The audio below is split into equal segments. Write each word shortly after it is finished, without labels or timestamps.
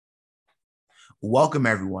Welcome,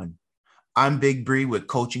 everyone. I'm Big Bree with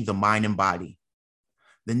Coaching the Mind and Body.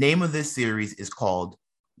 The name of this series is called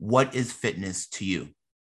What is Fitness to You?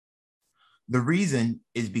 The reason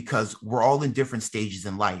is because we're all in different stages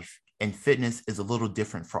in life, and fitness is a little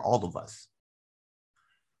different for all of us.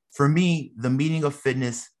 For me, the meaning of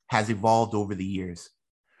fitness has evolved over the years.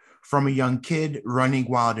 From a young kid running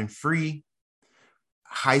wild and free,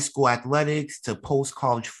 high school athletics to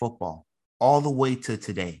post-college football, all the way to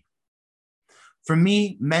today. For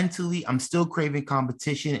me, mentally, I'm still craving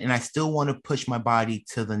competition and I still want to push my body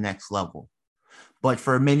to the next level. But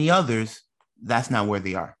for many others, that's not where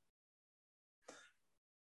they are.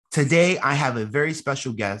 Today, I have a very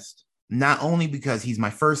special guest, not only because he's my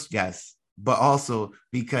first guest, but also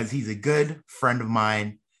because he's a good friend of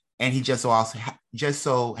mine and he just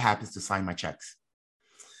so happens to sign my checks.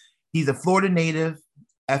 He's a Florida native,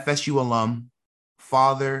 FSU alum,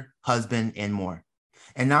 father, husband, and more.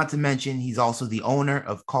 And not to mention, he's also the owner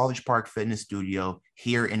of College Park Fitness Studio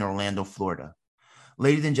here in Orlando, Florida.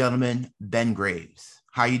 Ladies and gentlemen, Ben Graves.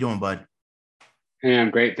 How you doing, bud? Hey,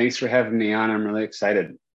 I'm great. Thanks for having me on. I'm really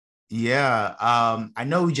excited. Yeah, I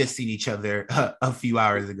know we just seen each other a few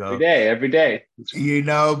hours Every ago, day, every day.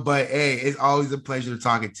 but hey, it's always a pleasure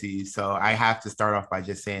talking to you. So I have to start off by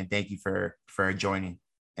just saying thank you for joining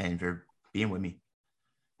and for being with me.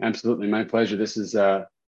 Absolutely. My pleasure. This is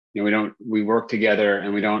we work together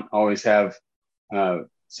and we don't always have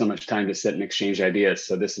so much time to sit and exchange ideas.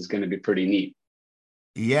 So this is going to be pretty neat.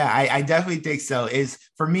 Yeah, I definitely think so. It's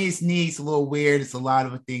for me, it's neat, it's a little weird, it's a lot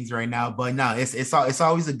of things right now, but no, it's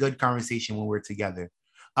always a good conversation when we're together.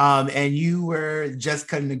 And you were just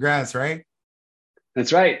cutting the grass, right?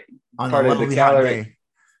 That's right. On a Part of the lovely hot calorie. day.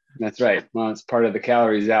 That's right. Well, it's part of the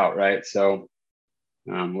calories out, right? So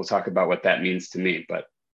we'll talk about what that means to me, but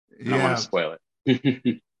I don't want to Yeah. spoil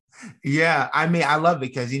it. Yeah, I mean, I love it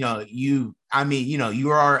because you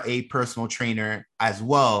are a personal trainer as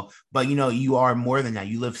well, but you are more than that.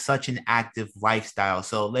 You live such an active lifestyle.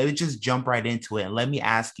 So let me just jump right into it and let me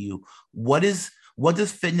ask you, what does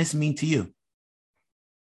fitness mean to you?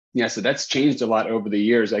 Yeah, so that's changed a lot over the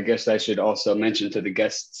years. I guess I should also mention to the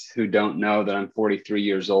guests who don't know that I'm 43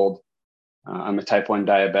 years old. I'm a type 1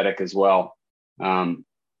 diabetic as well. Um,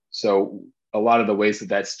 so a lot of the ways that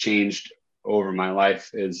that's changed over my life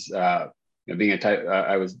is being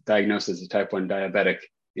I was diagnosed as a type 1 diabetic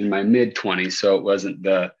in my mid 20s. So it wasn't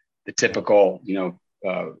the typical,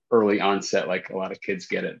 early onset like a lot of kids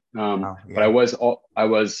get it. Oh, But yeah. I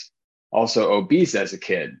was also obese as a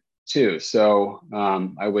kid too. So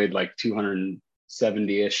I weighed like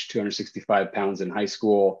 270-ish, 265 pounds in high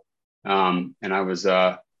school. And I was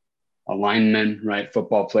a lineman, right?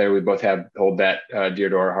 Football player. We both hold that dear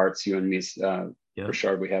to our hearts. You and me, for Yep.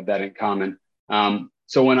 sure. We have that in common.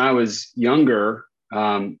 So when I was younger,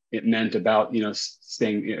 it meant about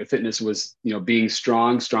staying. Fitness was being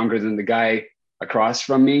stronger than the guy across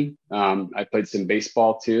from me. I played some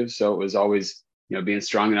baseball too, so it was always being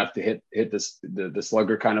strong enough to hit the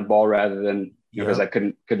slugger kind of ball rather than because I Yep. I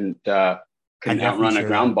couldn't definitely outrun a share that.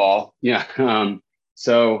 ground ball. Yeah.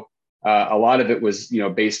 So a lot of it was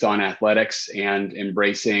based on athletics and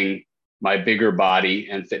embracing my bigger body,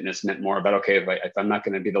 and fitness meant more about okay, if I'm not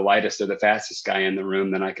going to be the lightest or the fastest guy in the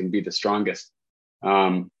room, then I can be the strongest.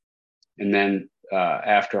 um, and then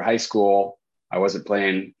after high school I wasn't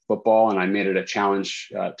playing football and I made it a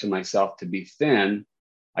challenge to myself to be thin.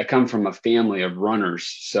 I come from a family of runners,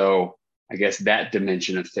 so I guess that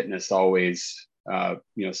dimension of fitness always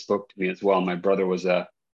spoke to me as well. My brother was a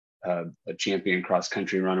champion cross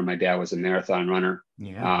country runner. My dad was a marathon runner.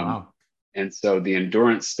 Yeah. Um, Wow. and so the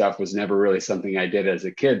endurance stuff was never really something I did as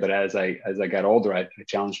a kid. But as I got older, I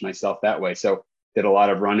challenged myself that way. So did a lot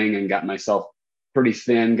of running and got myself pretty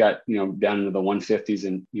thin. Got down into the 150s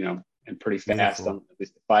and pretty fast on Beautiful. at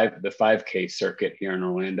least the 5K circuit here in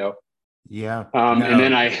Orlando. Yeah. And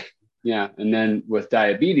then No. and then with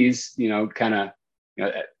diabetes, kind of, you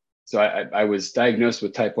know, so I was diagnosed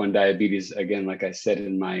with type 1 diabetes again, like I said,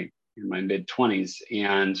 in my mid 20s.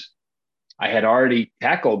 And I had already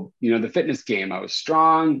tackled, the fitness game. I was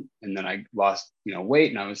strong and then I lost,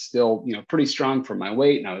 weight, and I was still, pretty strong for my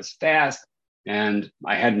weight, and I was fast and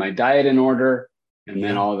I had my diet in order. And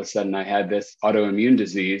then Yeah. all of a sudden I had this autoimmune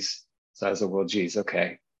disease. So I was like, well, geez,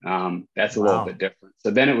 okay. That's a little bit Wow. different.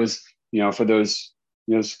 So then it was, for those,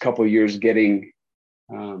 couple of years getting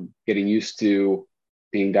used to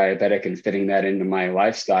being diabetic and fitting that into my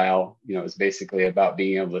lifestyle. It's basically about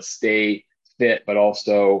being able to stay fit, but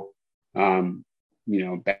also, um,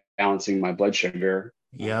 balancing my blood sugar.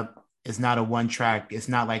 Yep. It's not a one track. It's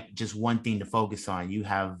not like just one thing to focus on. You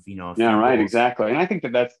have, a Yeah, few right, goals. exactly. And I think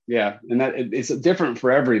that's yeah, and it's different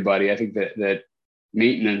for everybody. I think that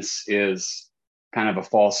maintenance is kind of a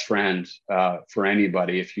false friend for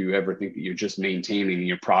anybody. If you ever think that you're just maintaining,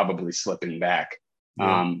 you're probably slipping back.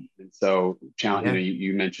 Yeah. And so, Yeah.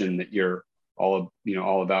 you mentioned that you're all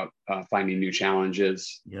about finding new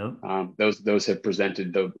challenges. Yep. Those have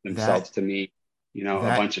presented themselves That to me, a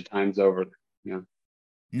that bunch of times over.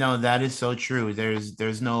 No, that is so true. There's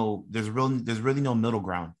really no middle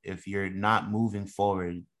ground. If you're not moving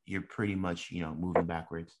forward, you're pretty much, moving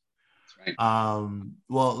backwards. That's right.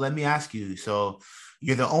 Well, let me ask you. So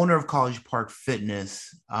you're the owner of College Park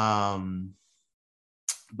Fitness.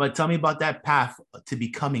 But tell me about that path to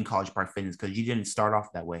becoming College Park Fitness, because you didn't start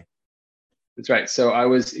off that way. That's right. So I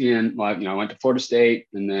was I went to Florida State,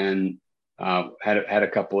 and then had a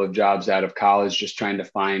couple of jobs out of college, just trying to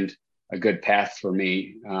find a good path for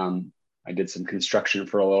me. I did some construction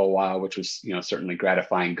for a little while, which was, certainly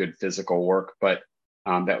gratifying, good physical work, but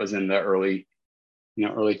that was in the early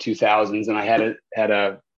 2000s, and I had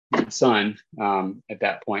a son at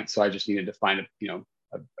that point, so I just needed to find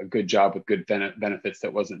a good job with good benefits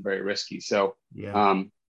that wasn't very risky. So Yeah.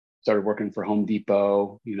 started working for Home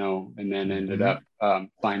Depot, and then ended up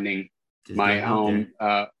finding Just my getting out there.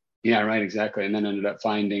 home. Yeah, right, exactly. And then ended up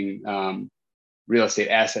finding real estate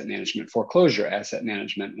asset management, foreclosure asset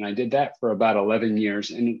management. And I did that for about 11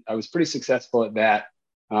 years. And I was pretty successful at that.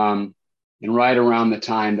 And right around the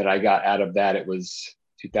time that I got out of that, it was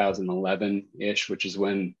 2011-ish, which is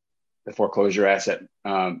when the foreclosure asset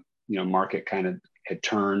market kind of had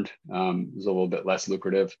turned. It was a little bit less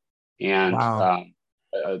lucrative. And Wow.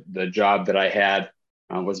 the job that I had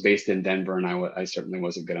was based in Denver, and I certainly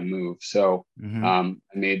wasn't going to move. So Mm-hmm. I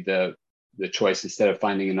made the choice, instead of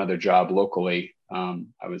finding another job locally.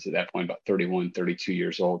 I was at that point about 31, 32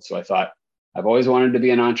 years old. So I thought, I've always wanted to be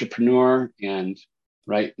an entrepreneur, and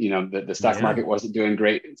right, the stock Yeah. market wasn't doing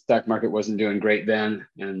great. Stock market wasn't doing great then,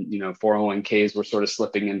 and 401ks were sort of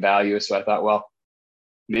slipping in value. So I thought, well,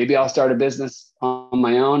 maybe I'll start a business on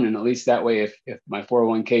my own, and at least that way, if my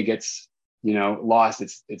 401k gets lost,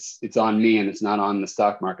 it's on me, and it's not on the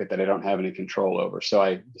stock market that I don't have any control over. So I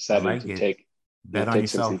I decided like to it. Bet on take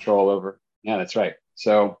some yourself. control over. Yeah, that's right.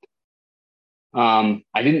 So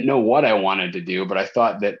I didn't know what I wanted to do, but I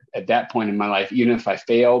thought that at that point in my life, even if I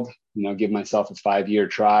failed, give myself a 5-year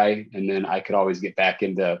try, and then I could always get back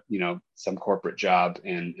into some corporate job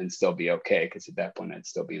and still be okay, because at that point I'd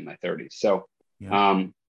still be in my 30s. So Yeah.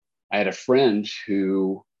 I had a friend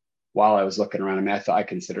who, while I was looking around, I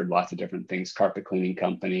considered lots of different things: carpet cleaning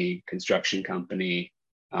company, construction company.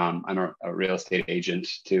 I'm a real estate agent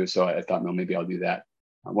too, so I thought, well, maybe I'll do that.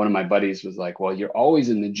 One of my buddies was like, well, you're always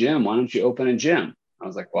in the gym. Why don't you open a gym? I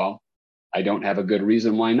was like, well, I don't have a good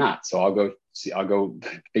reason why not. So I'll go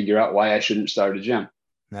figure out why I shouldn't start a gym.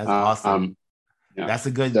 That's awesome. Um, That's so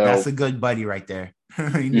a good buddy right there.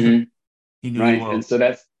 mhm, He knew you right. And well. so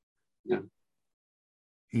that's, yeah.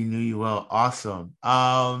 He knew you well. Awesome.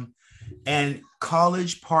 And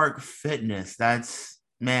College Park Fitness. That's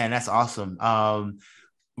awesome.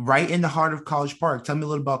 Right in the heart of College Park. Tell me a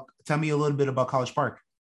little bit about College Park.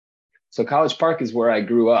 So College Park is where I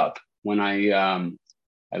grew up. When I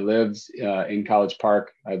lived in College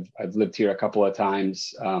Park. I've lived here a couple of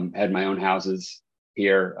times, had my own houses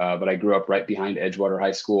here, but I grew up right behind Edgewater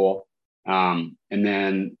High School. And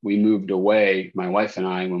then we moved away, my wife and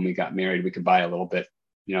I, when we got married. We could buy a little bit,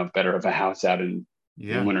 better of a house out in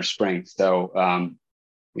Yeah. Winter Spring. So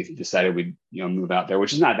we decided we'd, move out there,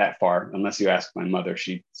 which is not that far. Unless you ask my mother,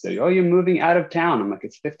 she said, "Oh, you're moving out of town." I'm like,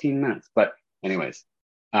 "It's 15 minutes." But anyways,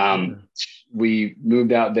 Yeah. we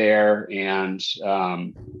moved out there, and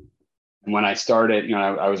when I started,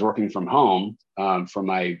 I was working from home for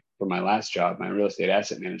my last job, my real estate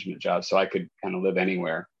asset management job, so I could kind of live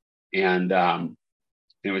anywhere, and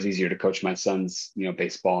it was easier to coach my son's,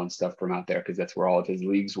 baseball and stuff from out there, because that's where all of his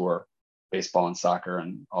leagues were, baseball and soccer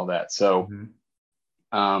and all that. So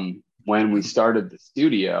Mhm. when we started the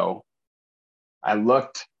studio, I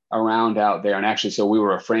looked around out there, and actually, so we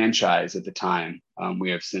were a franchise at the time.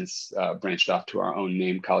 We have since branched off to our own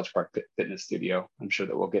name, College Park Fitness Studio. I'm sure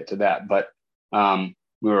that we'll get to that, but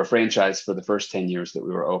we were a franchise for the first 10 years that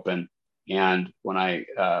we were open. And when I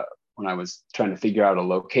was trying to figure out a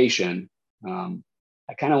location,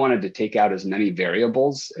 I kind of wanted to take out as many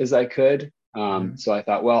variables as I could. Mhm. So I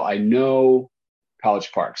thought, well, I know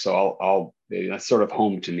College Park, so that's sort of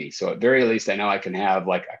home to me. So at very least, I know I can have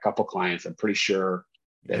like a couple clients. I'm pretty sure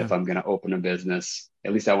that Yeah. if I'm going to open a business,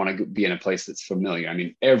 at least I want to be in a place that's familiar. I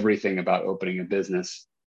mean, everything about opening a business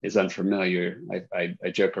is unfamiliar.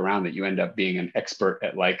 I joke around that you end up being an expert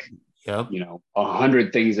at like Yep.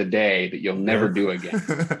 100 things a day that you'll never Yep. do again.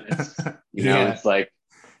 It's, Yeah. it's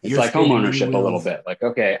You're like home spinning many ownership a little wheels. bit. Like,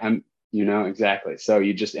 okay, exactly. So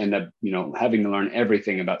you just end up, having to learn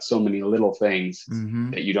everything about so many little things Hmm.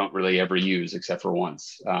 that you don't really ever use except for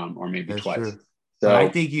once, or maybe That's twice. true. But So, I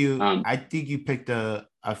think you picked a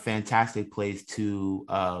fantastic place to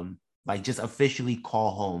like just officially call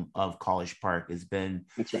home of College Park. It's been,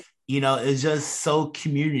 that's right. it's just so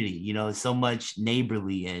community, it's so much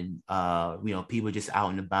neighborly and people just out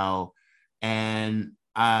and about. And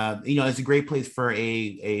it's a great place for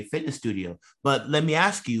a fitness studio. But let me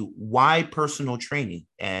ask you, why personal training?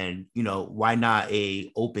 And why not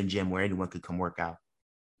a open gym where anyone could come work out?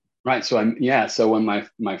 Right. So when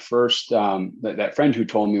my first, that friend who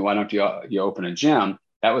told me, why don't you open a gym?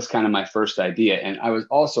 That was kind of my first idea. And I was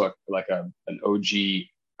also like an OG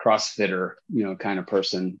CrossFitter, kind of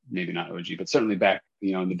person, maybe not OG, but certainly back,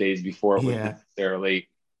 in the days before it was Yeah. necessarily,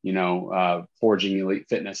 forging elite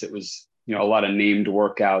fitness. It was, a lot of named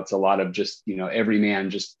workouts, a lot of just, every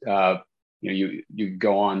man just, you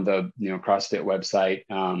go on the, CrossFit website,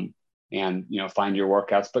 and find your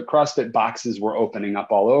workouts. But CrossFit boxes were opening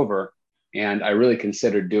up all over, and I really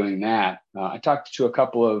considered doing that. I talked to a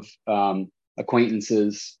couple of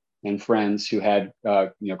acquaintances and friends who had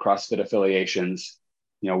CrossFit affiliations.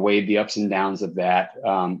 Weighed the ups and downs of that.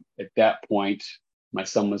 At that point, my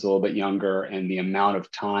son was a little bit younger, and the amount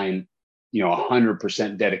of time,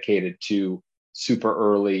 100% dedicated to super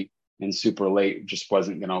early and super late just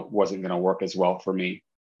wasn't gonna work as well for me.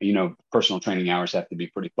 Personal training hours have to be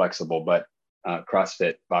pretty flexible, but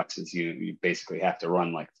CrossFit boxes, you basically have to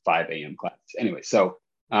run like 5 a.m. classes anyway. So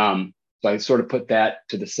I sort of put that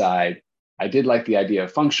to the side. I did like the idea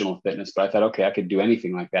of functional fitness, but I thought, okay, I could do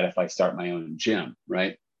anything like that if I start my own gym,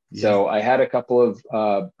 right? Yeah. So I had a couple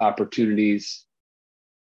of opportunities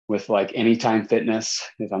with like Anytime Fitness,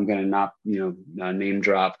 if I'm going to not, name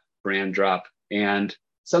drop, brand drop, and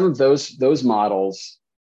some of those models.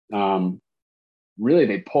 Really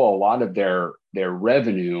they pull a lot of their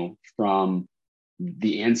revenue from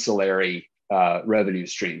the ancillary revenue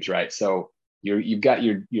streams, right? So you've got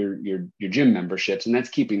your gym memberships, and that's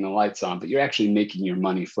keeping the lights on, but you're actually making your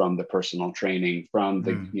money from the personal training, from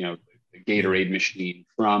the Mm. the Yeah. Gatorade machine,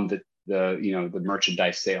 from the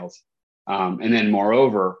merchandise sales, and then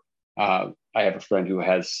moreover, I have a friend who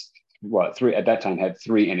has three at that time had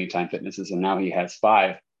three Anytime Fitnesses, and now he has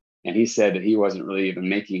five, and he said that he wasn't really even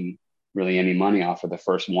making really any money off of the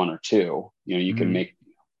first one or two. You can Mm. make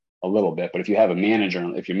a little bit, but if you have a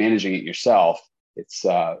manager, if you're managing it yourself, it's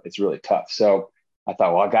really tough. So I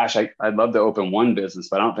thought, well, gosh, I'd love to open one business,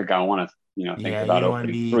 but I don't think I want to, think Yeah. You about don't want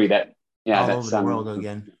to opening three. be Yeah, all that over the sounds, world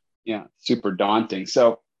again. yeah, super daunting.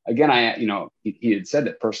 So again, he had said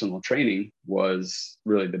that personal training was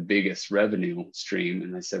really the biggest revenue stream.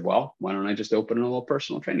 And I said, well, why don't I just open a little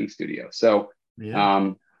personal training studio? So, Yeah.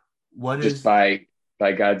 um, What just is by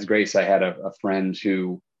God's grace, I had a friend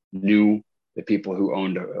who knew the people who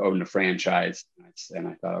owned a franchise, and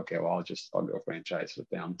I thought, okay, well, I'll go franchise with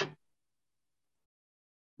them.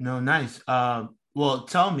 no nice? Well,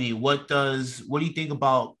 tell me, what do you think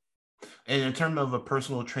about, and in terms of a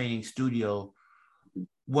personal training studio,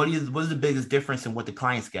 what is the biggest difference in what the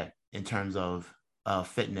clients get in terms of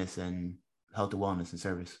fitness and health and wellness and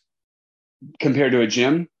service? Compared to a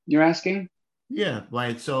gym, you're asking? Yeah,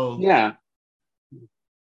 like so. Yeah.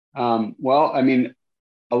 Well, I mean,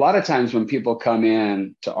 a lot of times when people come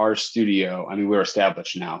in to our studio, I mean, we're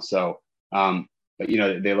established now, so but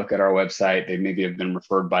they look at our website, they maybe have been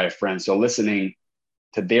referred by a friend. So listening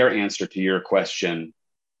to their answer to your question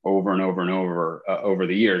over and over and over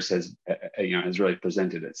the years has really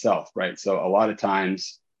presented itself, right? So a lot of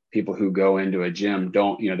times people who go into a gym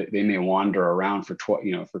don't, they may wander around for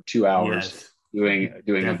 2 hours Yes, doing a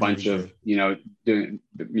definitely bunch of, true.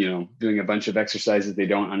 doing a bunch of exercises they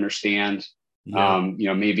don't understand. Yep.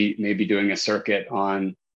 Maybe doing a circuit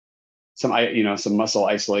on some muscle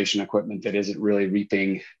isolation equipment that isn't really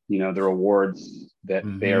reaping, the rewards that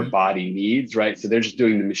their Mm-hmm. body needs, right? So they're just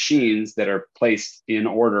doing the machines that are placed in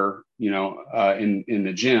order, in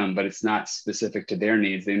the gym, but it's not specific to their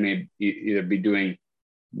needs. They may either be doing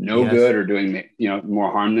no Yes. good or doing,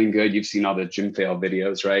 more harm than good. You've seen all the gym fail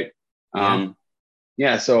videos, right? Yeah.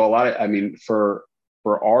 Yeah. So I mean, for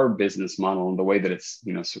our business model and the way that it's,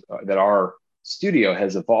 that our studio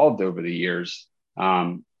has evolved over the years,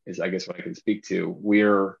 is I guess what I can speak to.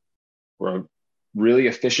 We're a really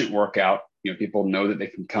efficient workout. People know that they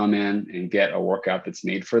can come in and get a workout that's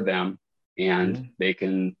made for them, and Yeah. they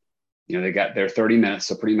can, they got their 30 minutes.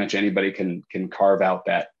 So pretty much anybody can carve out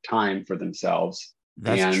that time for themselves.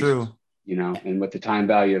 That's And true. and with the time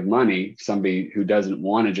value of money, somebody who doesn't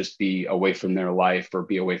want to just be away from their life or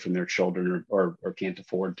be away from their children or can't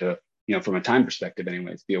afford to, from a time perspective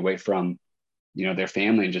anyways, be away from, their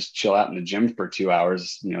family and just chill out in the gym for 2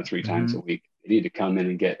 hours, 3 times a week. They need to come in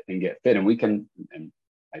and get fit. And we can, and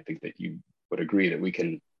I think that you would agree that we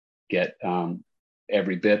can get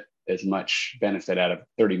every bit as much benefit out of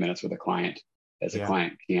 30 minutes with a client as a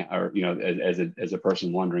client can't, or, as a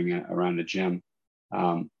person wandering around the gym,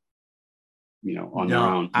 on their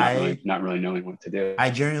own, not really knowing what to do. I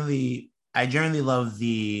generally love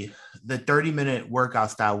the 30-minute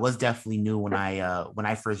workout style. Was definitely new when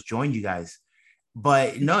I first joined you guys.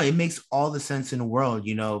 But no, it makes all the sense in the world.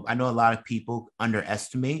 I know a lot of people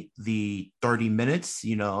underestimate the 30 minutes,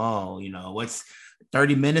 what's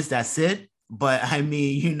 30 minutes? That's it. But I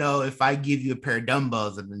mean, if I give you a pair of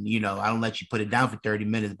dumbbells and then, I don't let you put it down for 30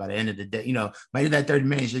 minutes, by the end of the day, by that 30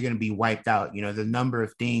 minutes, you're going to be wiped out. The number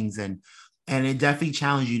of things and it definitely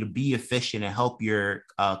challenges you to be efficient and help your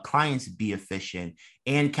clients be efficient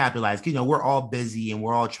and capitalize. We're all busy and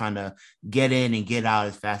we're all trying to get in and get out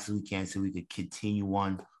as fast as we can so we could continue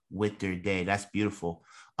on with their day. That's beautiful.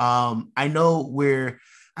 I know we're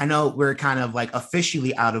kind of like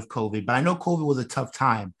officially out of COVID, but I know COVID was a tough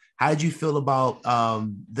time. How did you feel about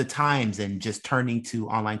the times and just turning to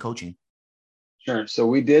online coaching? Sure. So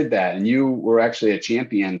we did that, and you were actually a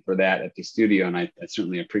champion for that at the studio, and I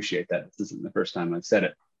certainly appreciate that. This isn't the first time I've said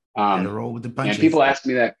it. Roll with the punches. And people ask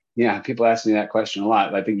me that. Yeah, people ask me that question a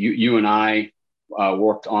lot. I think you and I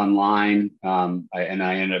worked online, and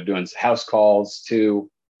I ended up doing house calls too.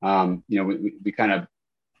 We kind of,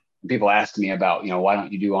 people ask me about, why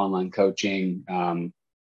don't you do online coaching?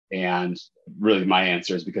 And really, my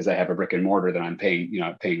answer is because I have a brick and mortar that I'm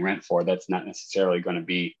paying rent for. That's not necessarily going to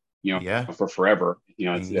be for forever.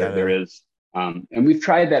 There is, and we've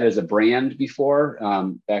tried that as a brand before.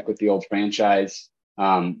 Back with the old franchise,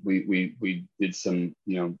 we did some,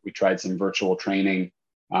 we tried some virtual training.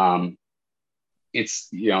 It's,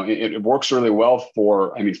 it works really well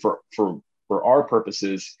for our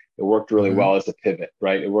purposes. It worked really well as a pivot,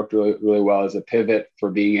 right? It worked really, really well as a pivot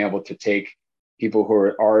for being able to take people who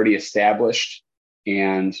are already established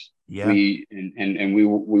and we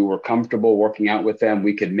were comfortable working out with them.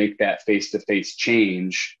 We could make that face-to-face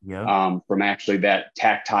change from actually that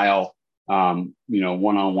tactile,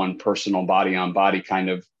 one-on-one personal body-on-body kind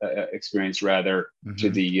of experience rather to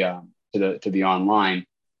the online.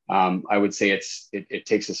 I would say it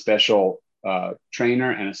takes a special trainer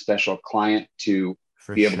and a special client to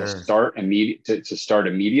be able to start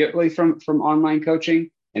immediately from online coaching.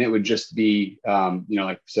 And it would just be,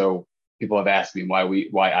 so people have asked me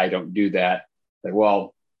why I don't do that. Like,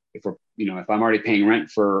 well, if I'm already paying rent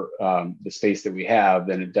for the space that we have,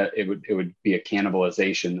 then it would be a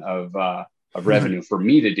cannibalization of revenue for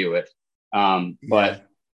me to do it. But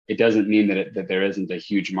it doesn't mean that there isn't a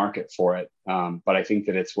huge market for it. But I think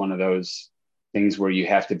that it's one of those things where you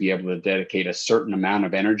have to be able to dedicate a certain amount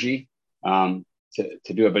of energy to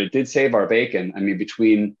do it. But it did save our bacon. I mean,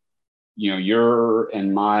 between your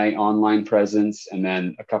and my online presence, and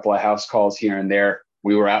then a couple of house calls here and there.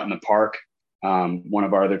 We were out in the park. One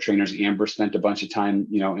of our other trainers, Amber, spent a bunch of time,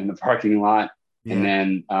 in the parking lot. And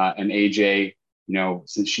then, and AJ,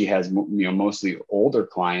 since she has, mostly older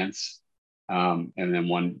clients, and then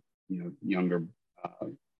one, younger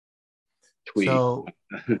tweet. The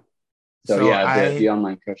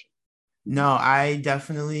online coaching. No, I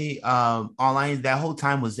definitely, online, that whole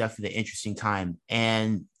time was definitely an interesting time.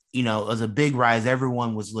 And it was a big rise.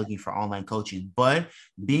 Everyone was looking for online coaching, but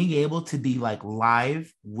being able to be like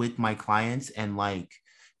live with my clients and like,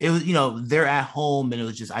 it was, they're at home and it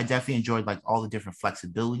was just, I definitely enjoyed like all the different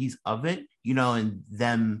flexibilities of it,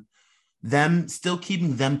 and them still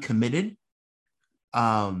keeping them committed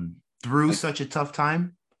through such a tough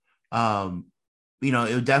time.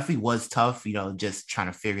 It definitely was tough, just trying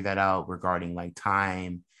to figure that out regarding like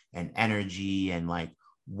time and energy and like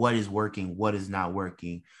what is working, what is not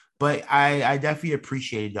working. But I definitely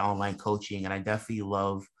appreciated the online coaching, and I definitely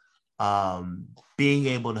love being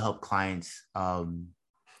able to help clients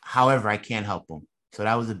however I can help them. So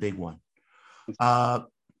that was a big one.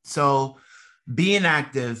 So being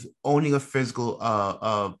active, owning a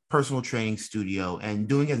physical personal training studio, and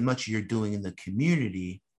doing as much as you're doing in the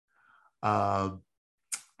community, how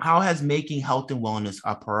has making health and wellness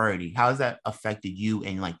a priority? How has that affected you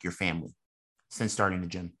and like your family since starting the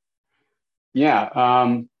gym?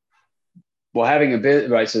 Yeah. Well, having a bit,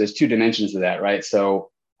 right. So there's two dimensions of that, right?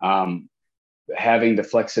 So having the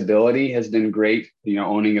flexibility has been great,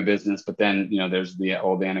 owning a business, but then, there's the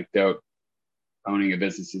old anecdote, owning a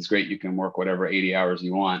business is great. You can work whatever 80 hours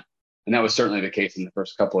you want. And that was certainly the case in the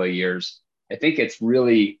first couple of years. I think it's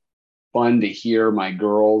really fun to hear my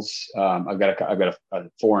girls. I've got a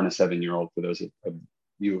 4 and a 7-year-old for those of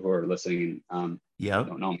you who are listening. Yep.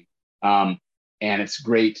 Don't know me. And it's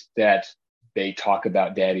great that they talk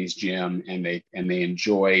about daddy's gym and they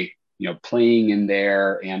enjoy, playing in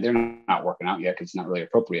there, and they're not working out yet because it's not really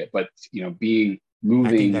appropriate, but, being I think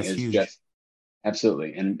moving that's is huge. just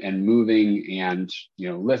absolutely. And moving and,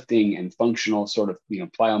 lifting and functional sort of,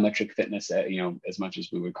 plyometric fitness, as much as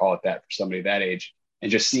we would call it that for somebody that age,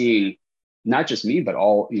 and just seeing not just me, but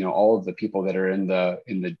all of the people that are in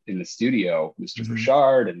the studio, Mr. Hmm.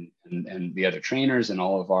 Burchard and the other trainers and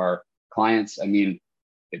all of our clients. I mean,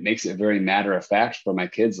 it makes it very matter of fact for my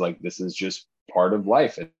kids. Like, this is just part of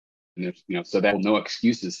life. And there's, so that no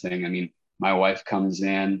excuses thing. I mean, my wife comes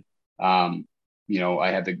in, I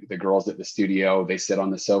have the girls at the studio, they sit on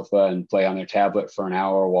the sofa and play on their tablet for an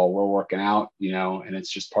hour while we're working out, and it's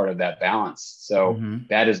just part of that balance. So Hmm.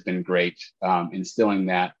 that has been great, instilling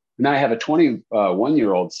that. Now I have a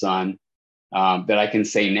 21-year-old son, that I can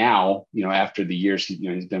say now, after the years,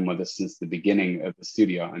 he's been with us since the beginning of the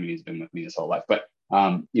studio. I mean, he's been with me his whole life, but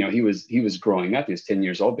he was growing up. He was 10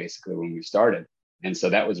 years old basically when we started, and so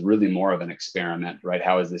that was really more of an experiment, right?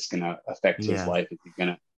 How is this going to affect his Yeah. life?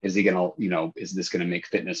 Is this going to make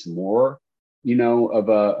fitness more, of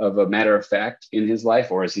a matter of fact in his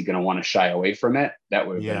life, or is he going to want to shy away from it? That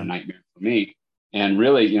would have been a Yeah. nightmare for me. And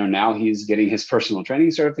really, now he's getting his personal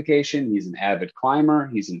training certification. He's an avid climber.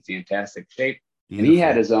 He's in fantastic shape. And he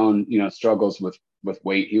had Beautiful. his own, struggles with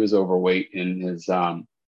weight. He was overweight in his,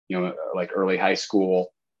 like early high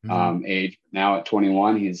school Hmm. age. Now at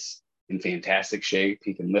 21, he's in fantastic shape.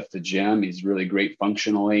 He can lift the gym. He's really great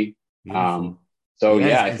functionally. Um, Beautiful. so Yes,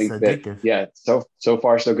 yeah, I it's think that, addictive. yeah, so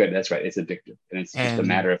far so good. That's right. It's addictive, and it's just a And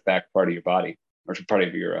matter of fact part of your body, or part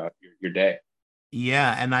of your day.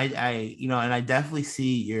 yeah, and and I definitely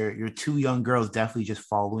see your two young girls definitely just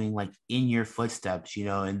following like in your footsteps,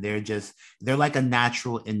 and they're like a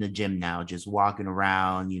natural in the gym now, just walking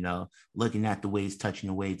around, looking at the weights, touching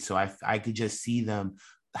the weights. So I could just see them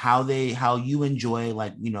how you enjoy,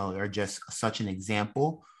 like, are just such an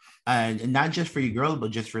example. And not just for your girls,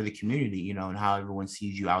 but just for the community, and how everyone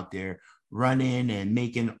sees you out there running and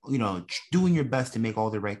making, doing your best to make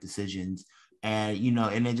all the right decisions. And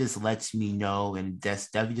and it just lets me know, and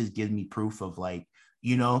that's definitely just gives me proof of, like,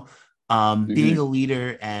 you know being Hmm. a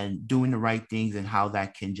leader and doing the right things, and how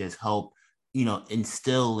that can just help,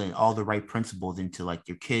 instill in all the right principles into like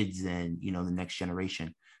your kids and the next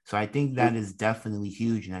generation. So I think that is definitely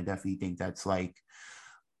huge, and I definitely think that's like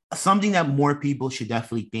something that more people should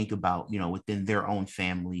definitely think about, within their own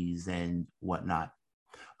families and whatnot.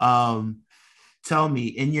 um Tell me,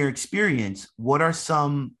 in your experience, what are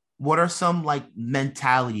some like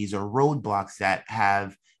mentalities or roadblocks that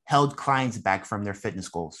have held clients back from their fitness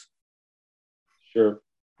goals? Sure.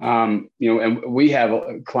 And we have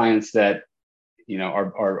clients that,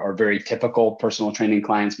 are very typical personal training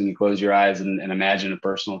clients. When you close your eyes and imagine a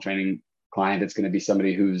personal training client, it's going to be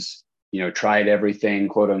somebody who's, tried everything,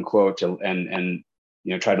 quote unquote,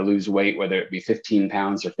 try to lose weight, whether it be 15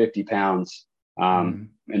 pounds or 50 pounds. And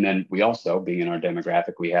then we also, being in our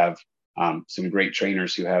demographic, we have some great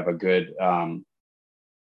trainers who have a good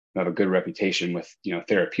reputation with,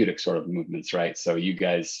 therapeutic sort of movements, right? So you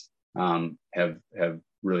guys have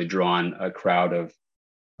really drawn a crowd of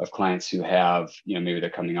clients who have, maybe they're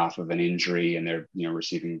coming off of an injury and they're,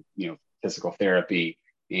 receiving, physical therapy,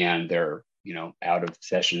 and they're, out of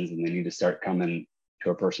sessions and they need to start coming to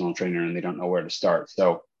a personal trainer and they don't know where to start.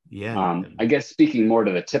 So Yeah. I guess speaking more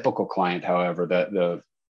to the typical client, however, the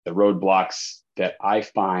roadblocks that I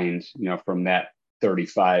find, from that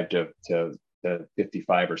 35 to the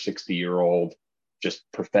 55 or 60-year-old just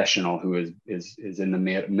professional who is in the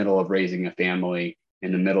middle of raising a family,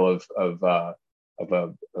 in the middle of a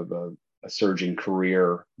surging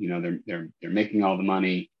career. They're making all the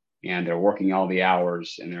money and they're working all the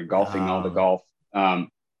hours and they're golfing all the Um, golf, and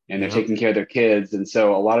they're yep. taking care of their kids. And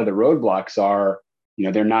so a lot of the roadblocks are,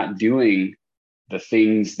 they're not doing the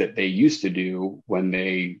things that they used to do when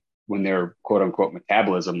their quote unquote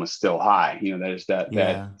metabolism was still high. There's that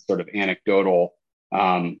Yeah. sort of anecdotal,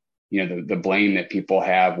 the blame that people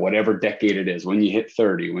have, whatever decade it is, when you hit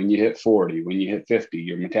 30, when you hit 40, when you hit 50,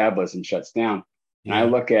 your metabolism shuts down. And I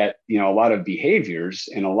Yeah. look at, a lot of behaviors,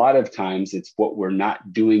 and a lot of times it's what we're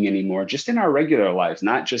not doing anymore, just in our regular lives,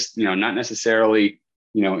 not just, not necessarily,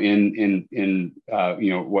 in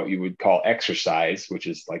what you would call exercise, which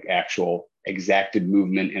is like actual exacted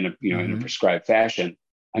movement in a Mm-hmm. prescribed fashion.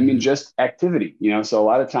 I mean, Mm-hmm. just activity, so a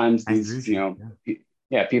lot of times I agree with you. Yeah.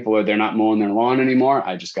 they're not mowing their lawn anymore.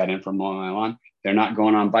 I just got in from mowing my lawn. They're not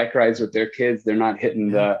going on bike rides with their kids. They're not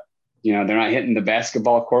hitting they're not hitting the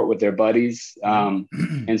basketball court with their buddies.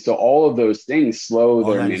 And so all of those things slow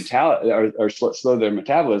their mentality or slow their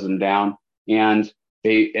metabolism down. And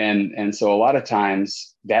so a lot of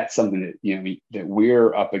times that's something that, that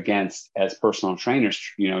we're up against as personal trainers.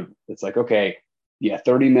 It's like, okay,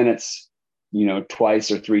 30 minutes, twice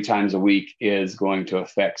or three times a week is going to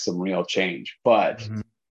affect some real change. But,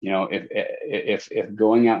 if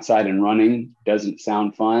going outside and running doesn't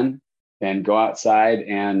sound fun, then go outside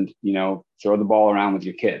and, throw the ball around with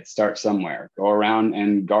your kids, start somewhere, go around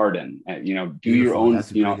and garden, do your own,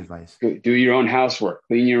 do your own housework,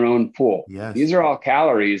 clean your own pool. Yes. These are all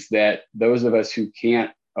calories that those of us who can't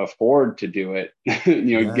afford to do it,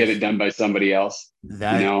 get it done by somebody else.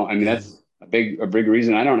 That's a big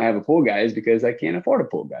reason I don't have a pool guy is because I can't afford a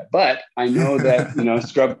pool guy. But I know that,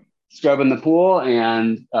 scrubbing the pool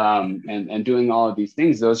and doing all of these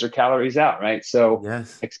things, those are calories out, right? So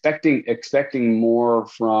expecting more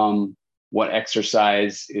from what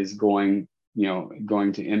exercise is going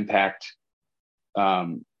to impact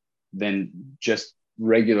than just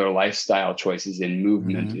regular lifestyle choices in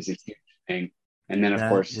movement is a huge thing. And then of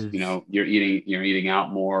course, you're eating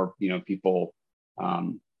out more, people,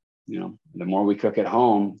 the more we cook at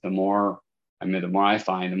home, the more I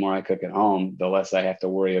find, the more I cook at home, the less I have to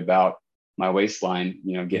worry about my waistline,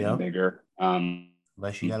 getting bigger.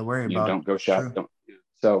 Less you got to worry about. Don't go shop.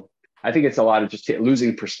 So I think it's a lot of just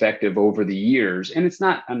losing perspective over the years. And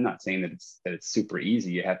I'm not saying that it's super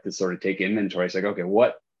easy. You have to sort of take inventory. It's like, okay,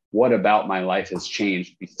 what about my life has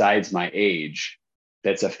changed besides my age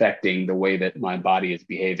that's affecting the way that my body is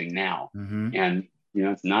behaving now? And,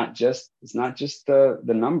 it's not just the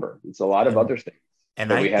number. It's a lot of other things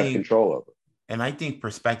that we have control over. And I think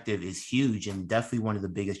perspective is huge, and definitely one of the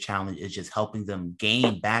biggest challenges is just helping them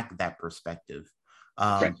gain back that perspective.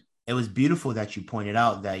 Right. It was beautiful that you pointed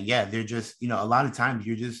out that, they're just, a lot of times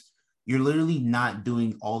you're literally not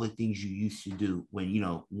doing all the things you used to do when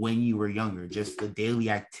you were younger, just the daily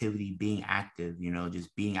activity, being active,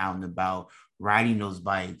 just being out and about, riding those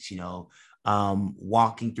bikes,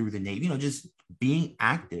 walking through the neighborhood, just being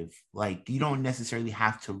active. Like, you don't necessarily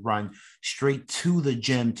have to run straight to the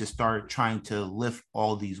gym to start trying to lift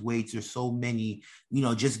all these weights. There's so many,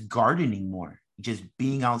 just gardening more, just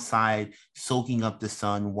being outside, soaking up the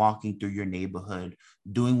sun, walking through your neighborhood,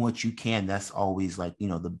 doing what you can. That's always like,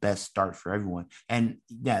 the best start for everyone. And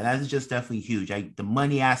that's just definitely huge. Like the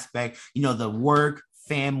money aspect, the work,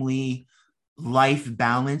 family, life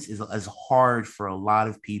balance is hard for a lot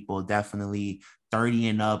of people, definitely 30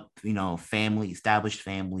 and up, established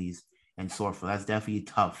families and so forth. That's definitely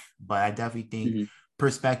tough. But I definitely think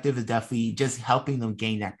perspective is definitely just helping them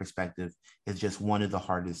gain that perspective is just one of the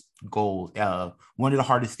hardest goals, one of the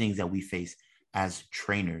hardest things that we face as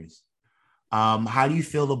trainers. How do you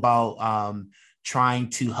feel about trying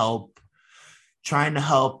to help,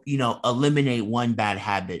 eliminate one bad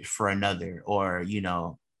habit for another, or,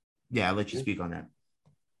 I'll let you speak on that.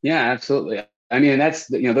 Yeah, absolutely. I mean, that's,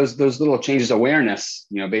 those little changes, awareness,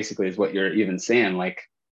 basically is what you're even saying. Like,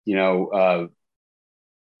 a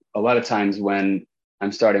lot of times when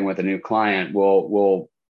I'm starting with a new client, we'll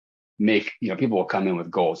make, people will come in with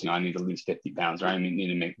goals. I need to lose 50 pounds, or I need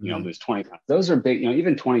to make, lose 20 pounds. Those are big,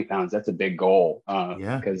 even 20 pounds, that's a big goal.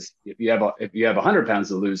 Because if you have 100 pounds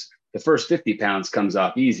to lose, the first 50 pounds comes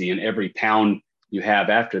off easy. And every pound you have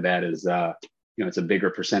after that is, it's a bigger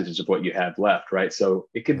percentage of what you have left, right? So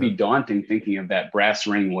it could be daunting thinking of that brass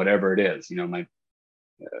ring, whatever it is.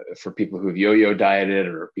 For people who have yo-yo dieted,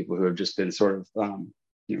 or people who have just been sort of,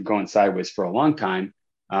 going sideways for a long time.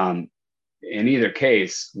 In either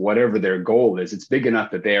case, whatever their goal is, it's big enough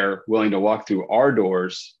that they're willing to walk through our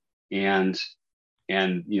doors and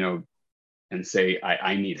say,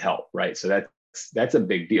 I need help, right? So that's a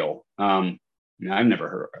big deal. I've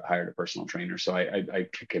never hired a personal trainer, so I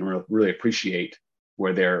can really appreciate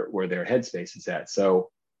where their headspace is at. So,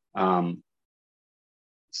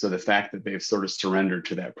 so the fact that they've sort of surrendered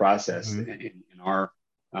to that process in our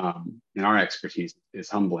expertise is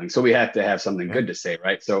humbling. So we have to have something good to say,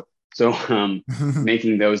 right? So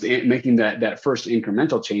making that first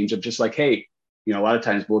incremental change of just like, hey, a lot of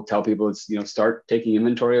times we'll tell people it's, start taking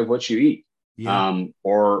inventory of what you eat,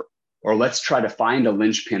 or let's try to find a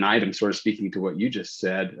linchpin item, sort of speaking to what you just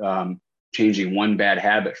said, changing one bad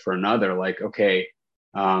habit for another. Like, okay,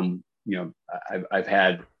 I've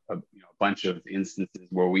had a bunch of instances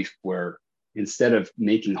where instead of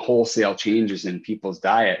making wholesale changes in people's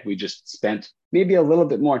diet, we just spent maybe a little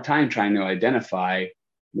bit more time trying to identify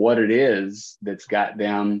what it is that's got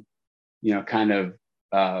them, kind of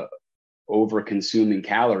over consuming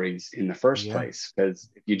calories in the first place. Because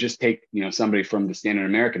if you just take, somebody from the standard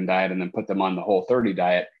American diet and then put them on the Whole30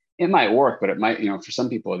 diet, it might work, but it might, for some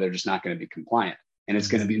people, they're just not going to be compliant, and it's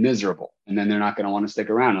going to be miserable. And then they're not going to want to stick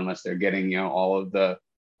around unless they're getting,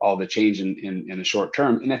 all the change in the short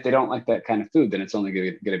term. And if they don't like that kind of food, then it's only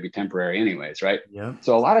going to be temporary anyways, right? Yeah.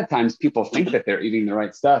 So a lot of times people think that they're eating the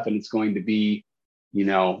right stuff, and it's going to be,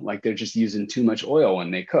 like they're just using too much oil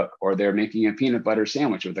when they cook, or they're making a peanut butter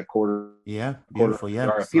sandwich with a quarter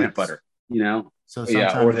of peanut butter, So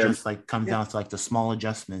sometimes it just like comes down to like the small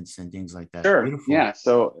adjustments and things like that. Sure. Beautiful. Yeah.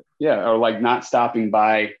 So or like not stopping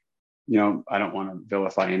by, I don't want to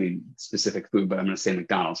vilify any specific food, but I'm going to say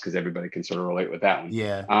McDonald's because everybody can sort of relate with that one.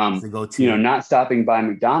 Yeah. Not stopping by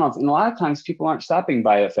McDonald's. And a lot of times people aren't stopping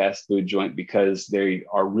by a fast food joint because they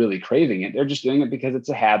are really craving it. They're just doing it because it's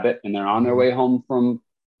a habit, and they're on their way home from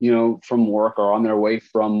work, or on their way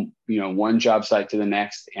from, one job site to the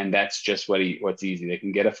next. And that's just what's easy. They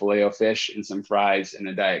can get a Filet-O-Fish and some fries and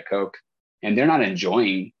a Diet Coke, and they're not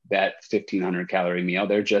enjoying that 1,500 calorie meal.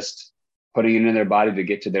 They're just putting it in their body to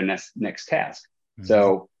get to their next task.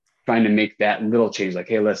 So trying to make that little change, like,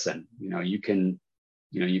 hey, listen, you can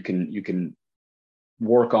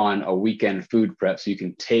work on a weekend food prep, so you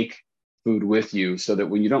can take food with you, so that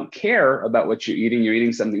when you don't care about what you're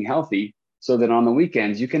eating something healthy, so that on the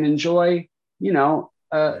weekends you can enjoy,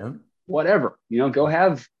 whatever, go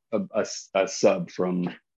have a sub from,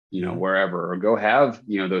 wherever, or go have,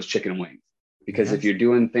 those chicken wings. Because if you're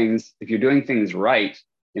doing things right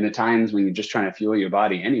in the times when you're just trying to fuel your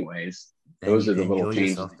body anyways, then those are the little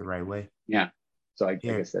changes. The right way. Yeah. So I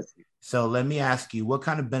guess that's. So let me ask you, what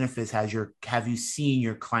kind of benefits have you seen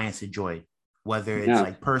your clients enjoy? Whether it's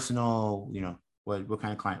like personal, what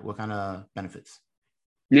kind of benefits?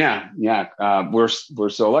 Yeah. We're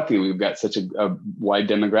so lucky. We've got such a wide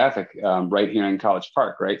demographic right here in College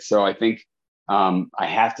Park, right? So I think I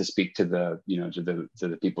have to speak to the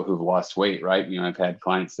people who've lost weight, right? I've had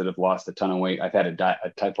clients that have lost a ton of weight. I've had a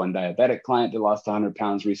type 1 diabetic client that lost 100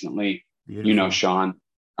 pounds recently. Beautiful. Sean,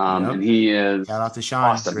 and he is, shout out to Sean.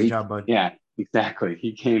 Awesome. Great job, bud. Yeah, exactly.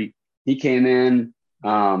 He came in,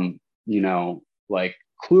 like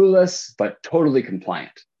clueless but totally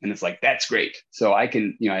compliant, and it's like, that's great. So I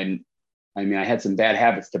can, I had some bad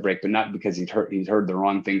habits to break, but not because he's heard the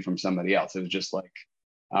wrong thing from somebody else. It was just like,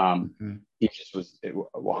 he just was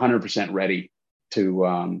 100% ready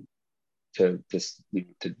to kind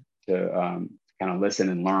of listen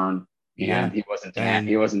and learn. And he wasn't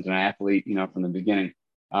an athlete, from the beginning.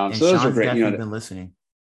 So those are great. Definitely been listening.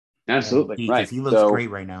 Absolutely. Right. He looks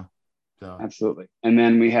great right now. So. Absolutely. And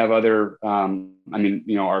then we have other, I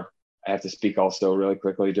have to speak also really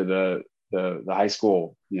quickly to the high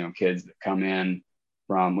school, kids that come in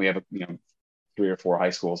from, we have, 3 or 4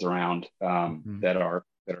 high schools around that are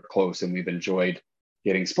close, and we've enjoyed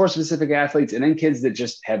getting sports specific athletes, and then kids that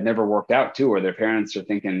just have never worked out too, or their parents are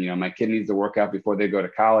thinking, my kid needs to work out before they go to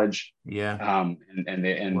college. Yeah. And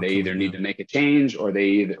they either need to make a change, or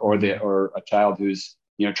or a child who's,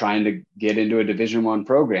 trying to get into a Division I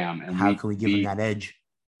program. And how can we give them that edge?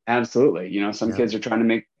 Absolutely. Some kids are trying to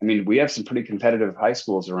make, we have some pretty competitive high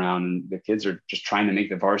schools around, and the kids are just trying to make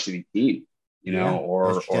the varsity team,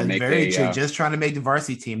 or make just trying to make the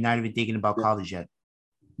varsity team, not even thinking about college yet.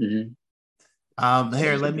 Mm-hmm.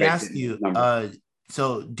 Here, let me ask you,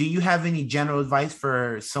 so do you have any general advice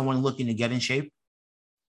for someone looking to get in shape?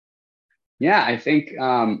 Yeah, I think,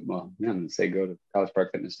 I'm going to say go to College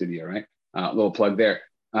Park Fitness Studio, right? A little plug there.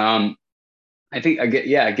 I think,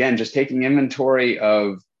 again, just taking inventory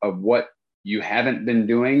of what you haven't been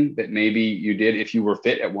doing that maybe you did if you were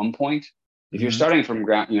fit at one point. If you're starting from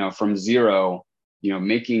ground, from zero,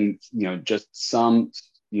 making, just some,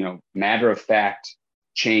 matter of fact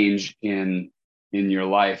change in your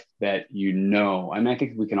life that, I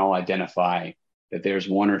think we can all identify that there's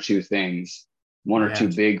one or two things, one or two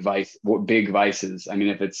big vices.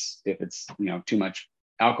 If it's too much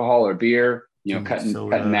alcohol or beer, cutting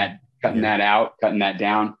that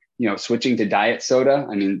down, switching to diet soda.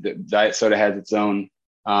 The diet soda has its own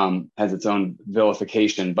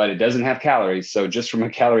vilification, but it doesn't have calories. So just from a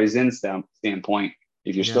calories in standpoint,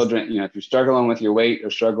 if you're still drinking, if you're struggling with your weight,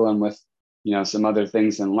 or struggling with, some other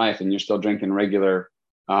things in life, and you're still drinking regular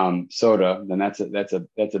soda, then that's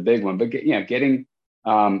a big one. But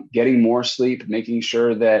getting more sleep, making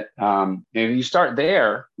sure that if you start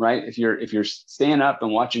there, right? If you're staying up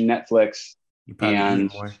and watching Netflix, you probably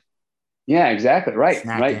eat more. Yeah, exactly. Right.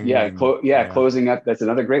 Snacking, right. Yeah. And, Closing up. That's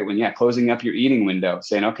another great one. Yeah. Closing up your eating window,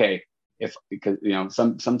 saying, okay, because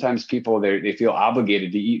sometimes people, they feel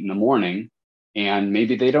obligated to eat in the morning, and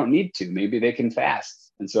maybe they don't need to, maybe they can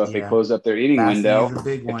fast. And so if they close up their eating window,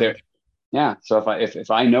 Yeah. So if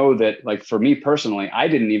I know that, like for me personally, I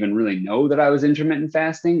didn't even really know that I was intermittent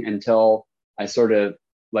fasting until I sort of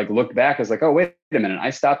like looked back. I was like, oh, wait a minute. I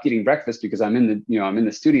stopped eating breakfast because I'm in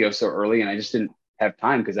the studio so early and I just didn't have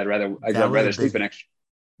time because That I'd was a rather sleep big, an extra,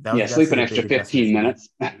 that was yeah, sleep an definitely a big extra adjustment 15 for you. minutes.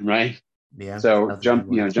 Right. Yeah, that So was a big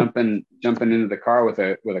one. jumping into the car with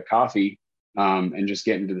a coffee, and just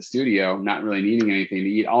getting to the studio, not really needing anything to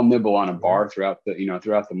eat. I'll nibble on a Yeah, bar throughout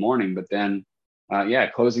the morning, but then, yeah,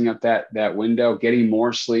 closing up that window, getting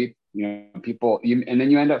more sleep. And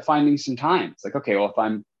then you end up finding some time. It's like, okay, well,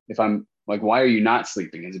 if I'm like, why are you not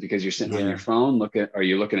sleeping? Is it because you're sitting on your yeah, phone? Are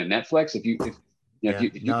you looking at Netflix? yeah. If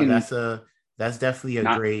you No, can that's definitely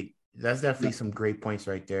not, that's definitely some great points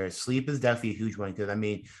right there. Sleep is definitely a huge one because I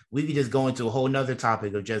mean, we could just go into a whole nother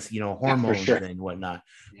topic of just yeah, for hormones sure. and whatnot.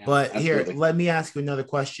 Yeah, But here, absolutely. let me ask you another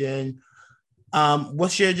question.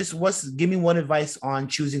 What's give me one advice on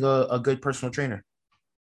choosing a good personal trainer?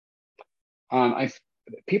 I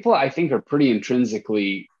People I think are pretty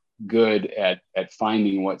intrinsically good at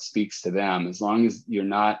finding what speaks to them, as long as you're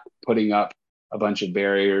not putting up a bunch of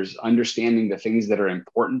barriers, understanding the things that are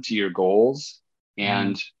important to your goals, Mm-hmm.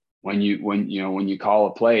 and when you call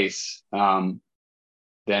a place,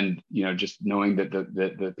 then just knowing that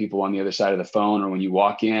the people on the other side of the phone, or when you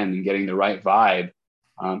walk in and getting the right vibe.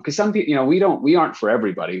 Because some people, we aren't for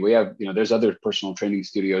everybody. We have, there's other personal training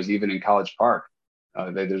studios even in College Park.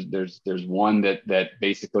 There's one that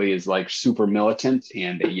basically is like super militant,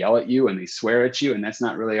 and they yell at you and they swear at you, and that's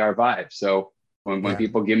not really our vibe. So when Yeah,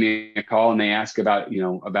 people give me a call and they ask about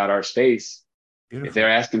our space, if they're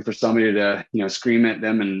beautiful. asking for somebody to scream at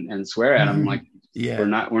them and swear at them, like, Yeah,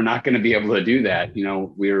 we're not going to be able to do that.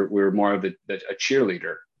 We're more of a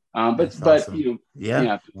cheerleader. that's But awesome. Yeah,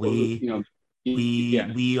 yeah, people who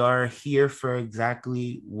yeah. we are here for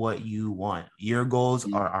exactly what you want. Your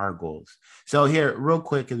goals are our goals. So here, real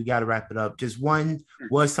quick, because we got to wrap it up. Just one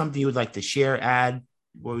was something you would like to share, add,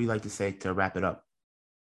 what would you like to say to wrap it up?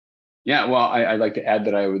 Yeah, well, I'd like to add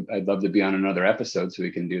that I'd love to be on another episode so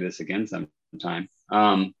we can do this again sometime.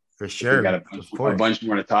 For If we've got sure, of a course. bunch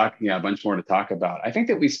more to talk, yeah, a bunch more to talk about. I think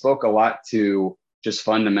that we spoke a lot to just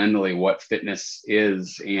fundamentally what fitness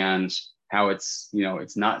is, and how it's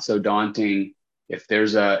not so daunting. If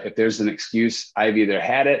there's an excuse, I've either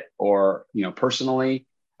had it, or personally,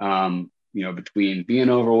 between being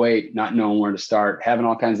overweight, not knowing where to start, having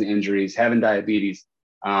all kinds of injuries, having diabetes,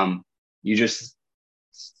 you just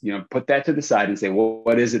put that to the side and say, well,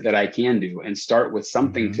 what is it that I can do, and start with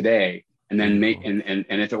something Mm-hmm. today, and then make Beautiful.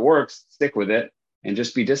 and if it works, stick with it, and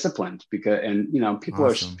just be disciplined. Because and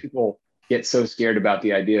Awesome. people get so scared about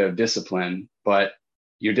the idea of discipline, but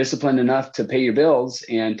you're disciplined enough to pay your bills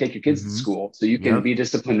and take your kids to Mm-hmm. school, so you can Yep. be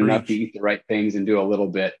disciplined enough to Preach. eat the right things and do a little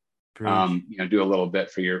bit, Preach. do a little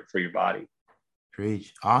bit for your body.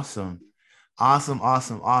 Preach. Awesome. Awesome,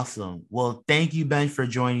 awesome, awesome. Well, thank you, Ben, for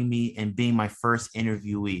joining me and being my first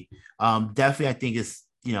interviewee. Definitely, I think it's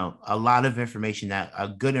a lot of information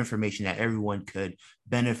good information that everyone could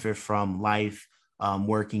benefit from life,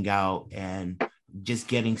 working out, and just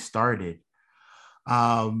getting started.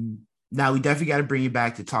 Now we definitely got to bring you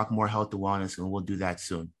back to talk more health and wellness, and we'll do that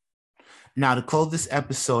soon. Now, to close this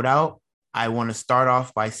episode out, I want to start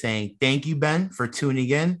off by saying thank you, Ben, for tuning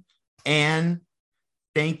in, and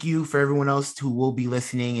thank you for everyone else who will be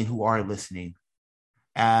listening and who are listening.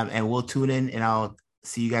 And we'll tune in, and I'll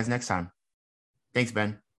see you guys next time. Thanks,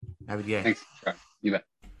 Ben. Have a good day. Thanks. You bet.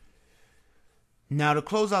 Now, to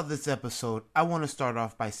close out this episode, I want to start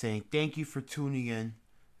off by saying thank you for tuning in.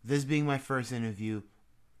 This being my first interview,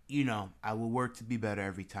 I will work to be better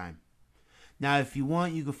every time. Now, if you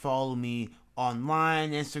want, you can follow me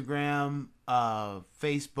online, Instagram,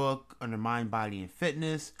 Facebook under Mind, Body, and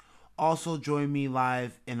Fitness. Also, join me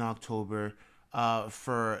live in October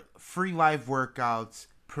for free live workouts,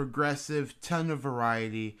 progressive, ton of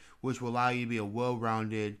variety, which will allow you to be a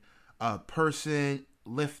well-rounded person,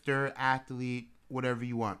 lifter, athlete, whatever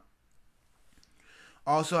you want.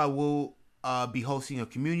 Also, I will be hosting a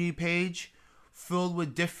community page filled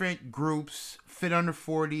with different groups, Fit Under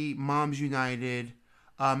 40, Moms United,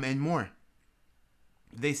 and more.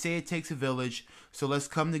 They say it takes a village, so let's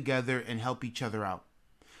come together and help each other out.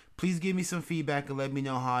 Please give me some feedback and let me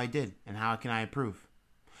know how I did and how can I improve.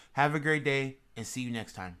 Have a great day and see you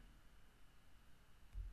next time.